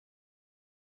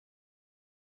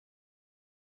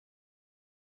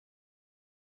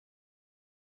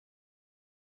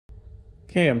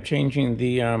Okay, I'm changing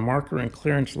the marker and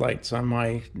clearance lights on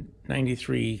my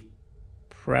 93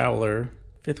 Prowler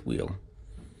fifth wheel.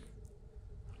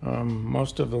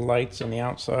 Most of the lights on the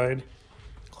outside,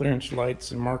 clearance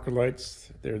lights and marker lights,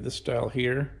 they're this style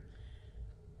here.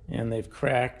 And they've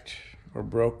cracked or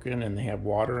broken and they have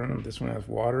water in them. This one has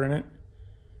water in it.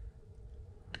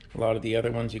 A lot of the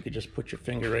other ones you could just put your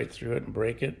finger right through it and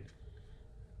break it.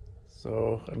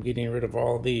 So I'm getting rid of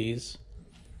all these.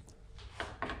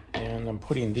 And I'm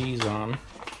putting these on.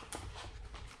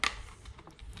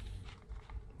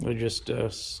 We just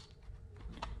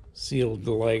sealed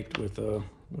the light with a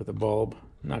bulb.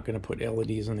 I'm not going to put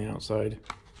LEDs on the outside.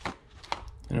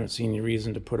 I don't see any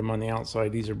reason to put them on the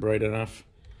outside. These are bright enough.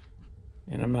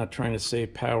 And I'm not trying to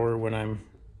save power when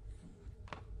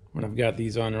I've got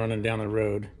these on running down the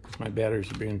road, because my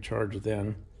batteries are being charged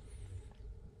then.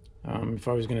 If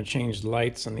I was going to change the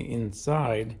lights on the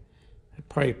inside, I'd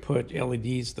probably put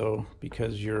LEDs though,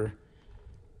 because you'd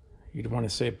want to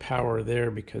save power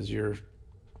there because you're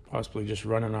possibly just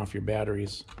running off your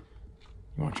batteries.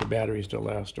 You want your batteries to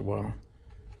last a while.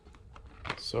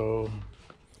 So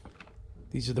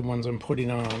these are the ones I'm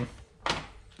putting on,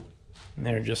 and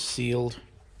they're just sealed.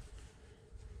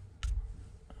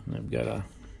 And I've got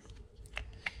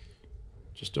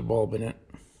just a bulb in it.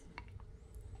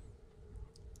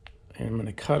 And I'm going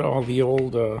to cut all the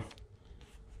old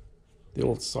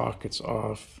sockets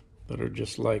off that are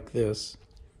just like this,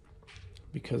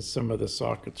 because some of the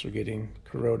sockets are getting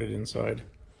corroded inside.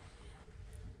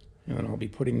 And then I'll be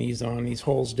putting these on. These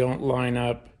holes don't line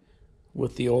up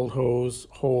with the old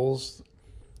holes.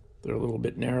 They're a little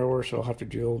bit narrower, so I'll have to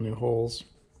drill new holes.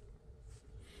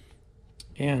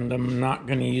 And I'm not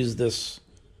going to use this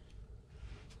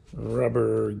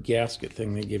rubber gasket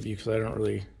thing they give you, because I don't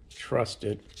really trust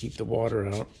it. Keep the water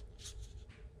out.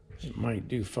 It might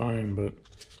do fine, but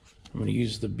I'm going to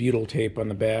use the butyl tape on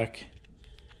the back,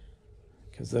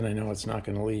 because then I know it's not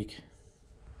going to leak.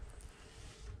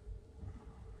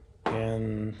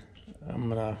 And I'm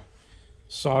going to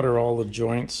solder all the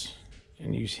joints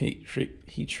and use heat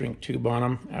shrink tube on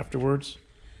them afterwards.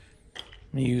 I'm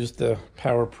going to use the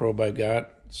power probe I got,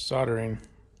 soldering,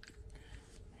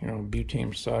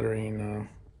 butane soldering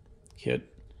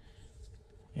kit.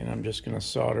 And I'm just going to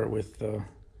solder with the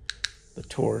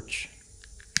torch.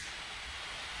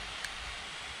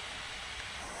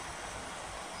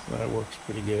 So that works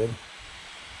pretty good.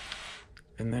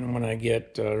 And then when I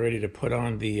get ready to put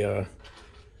on the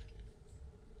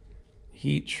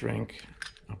heat shrink,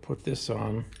 I'll put this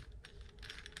on.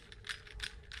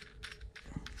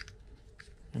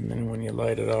 And then when you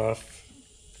light it off,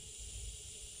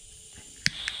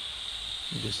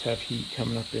 you just have heat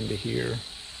coming up into here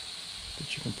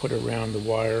that you can put around the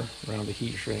wire, around the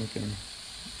heat shrink, and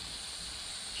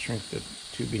shrink the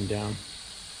tubing down.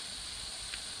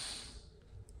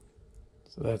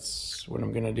 So that's what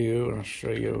I'm going to do, and I'll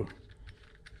show you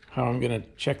how I'm going to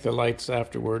check the lights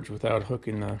afterwards without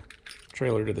hooking the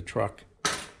trailer to the truck.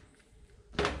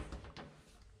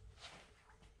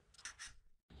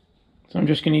 So I'm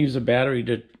just going to use a battery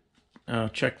to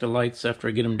check the lights after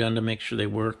I get them done to make sure they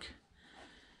work.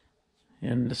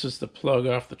 And this is the plug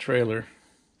off the trailer.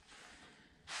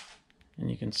 And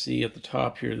you can see at the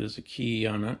top here there's a key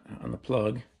on it, on the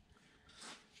plug.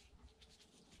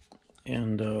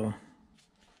 And I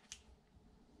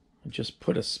just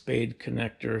put a spade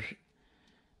connector,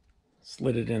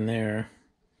 slid it in there,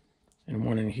 and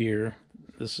one in here.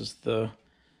 This is the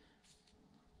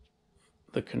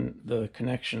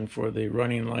connection for the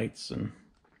running lights and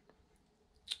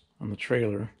on the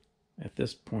trailer at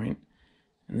this point.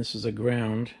 And this is a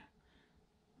ground.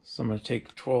 So I'm going to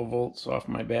take 12 volts off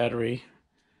my battery,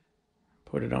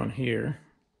 put it on here,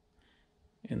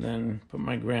 and then put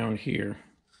my ground here.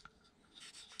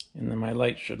 And then my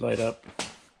light should light up.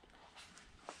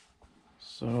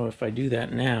 So if I do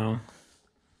that now,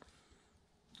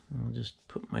 I'll just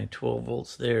put my 12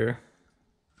 volts there,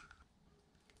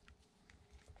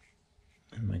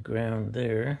 and my ground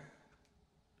there.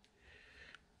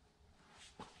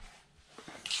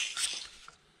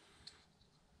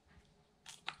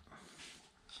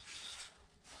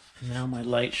 Now my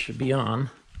lights should be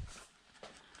on.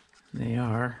 They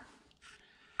are.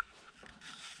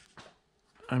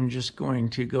 I'm just going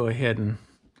to go ahead and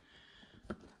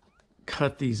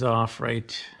cut these off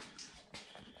right,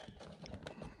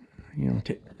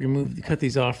 cut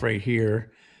these off right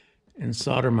here and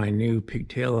solder my new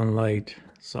pigtail and light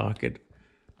socket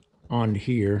onto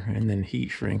here, and then heat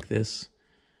shrink this.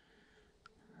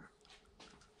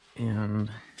 And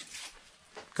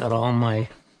got all my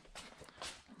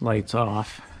lights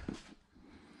off.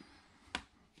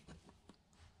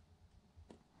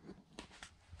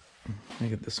 I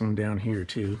get this one down here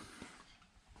too.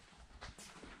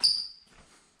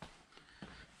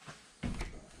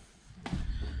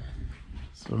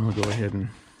 So I'll go ahead and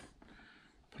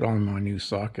put on my new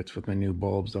sockets with my new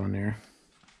bulbs on there.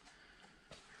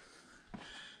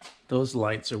 Those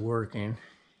lights are working.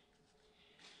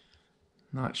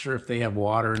 Not sure if they have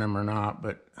water in them or not,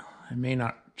 but I may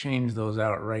not change those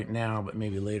out right now, but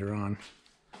maybe later on.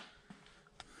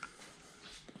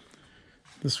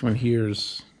 This one here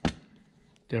is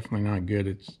definitely not good.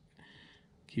 It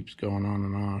keeps going on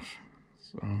and off.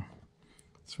 So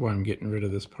that's why I'm getting rid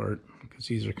of this part, because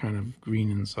these are kind of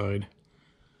green inside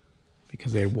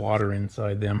because they have water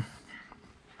inside them.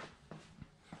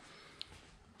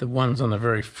 The ones on the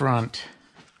very front,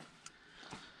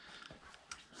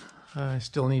 I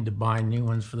still need to buy new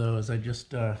ones for those. I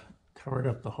just covered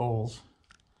up the holes,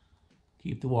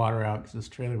 keep the water out, because this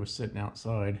trailer was sitting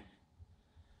outside.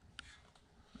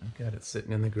 I've got it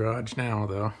sitting in the garage now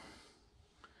though.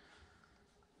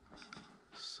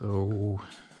 So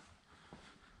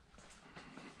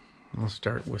I'll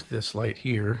start with this light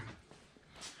here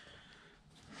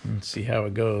and see how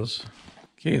it goes.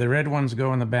 Okay, the red ones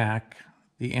go in the back,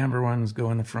 the amber ones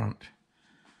go in the front.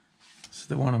 This is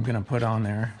the one I'm going to put on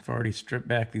there. I've already stripped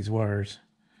back these wires.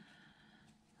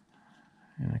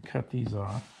 And I cut these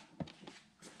off.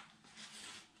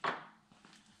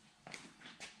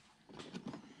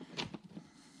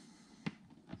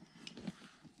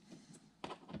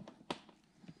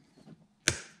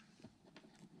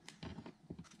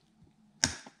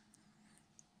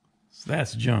 So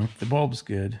that's junk. The bulb's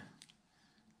good.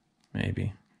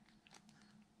 Maybe.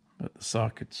 But the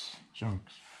socket's junk.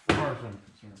 As far as I'm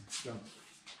concerned, junk.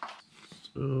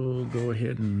 So go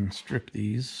ahead and strip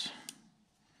these.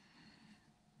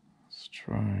 Let's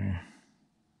try.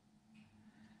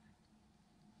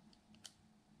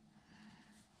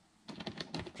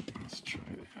 Let's try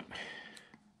that.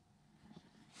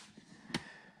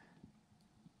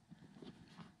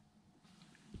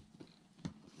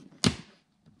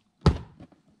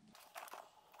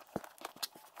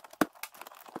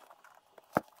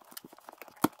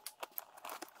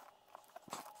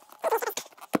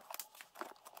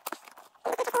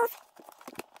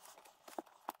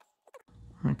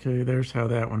 Okay, there's how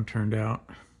that one turned out.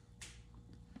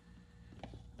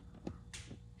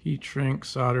 Heat shrink,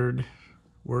 soldered,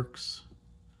 works.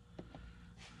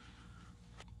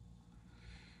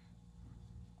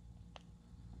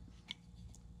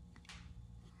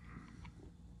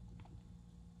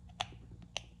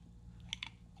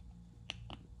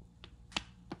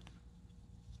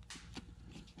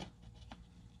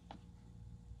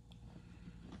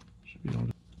 Should be able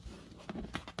to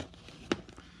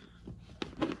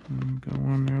go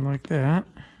on there like that.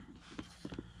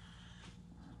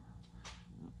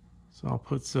 So I'll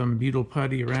put some butyl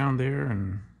putty around there,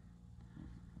 and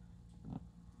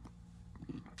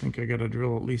I think I gotta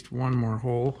drill at least one more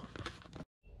hole.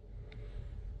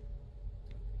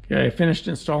 Okay, I finished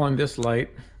installing this light.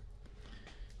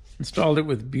 Installed it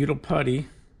with butyl putty.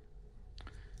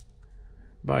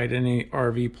 Buy it at any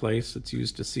RV place that's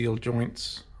used to seal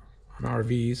joints on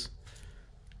RVs,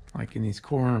 like in these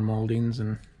corner moldings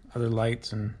and other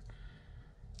lights, and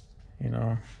you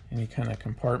know, any kind of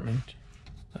compartment.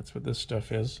 That's what this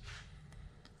stuff is.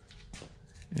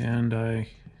 And I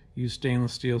use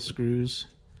stainless steel screws.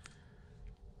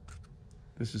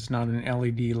 This is not an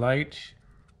LED light,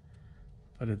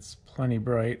 but it's plenty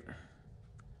bright.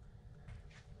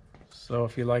 So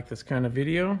if you like this kind of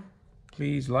video,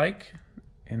 please like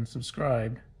and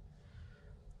subscribe.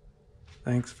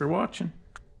 Thanks for watching.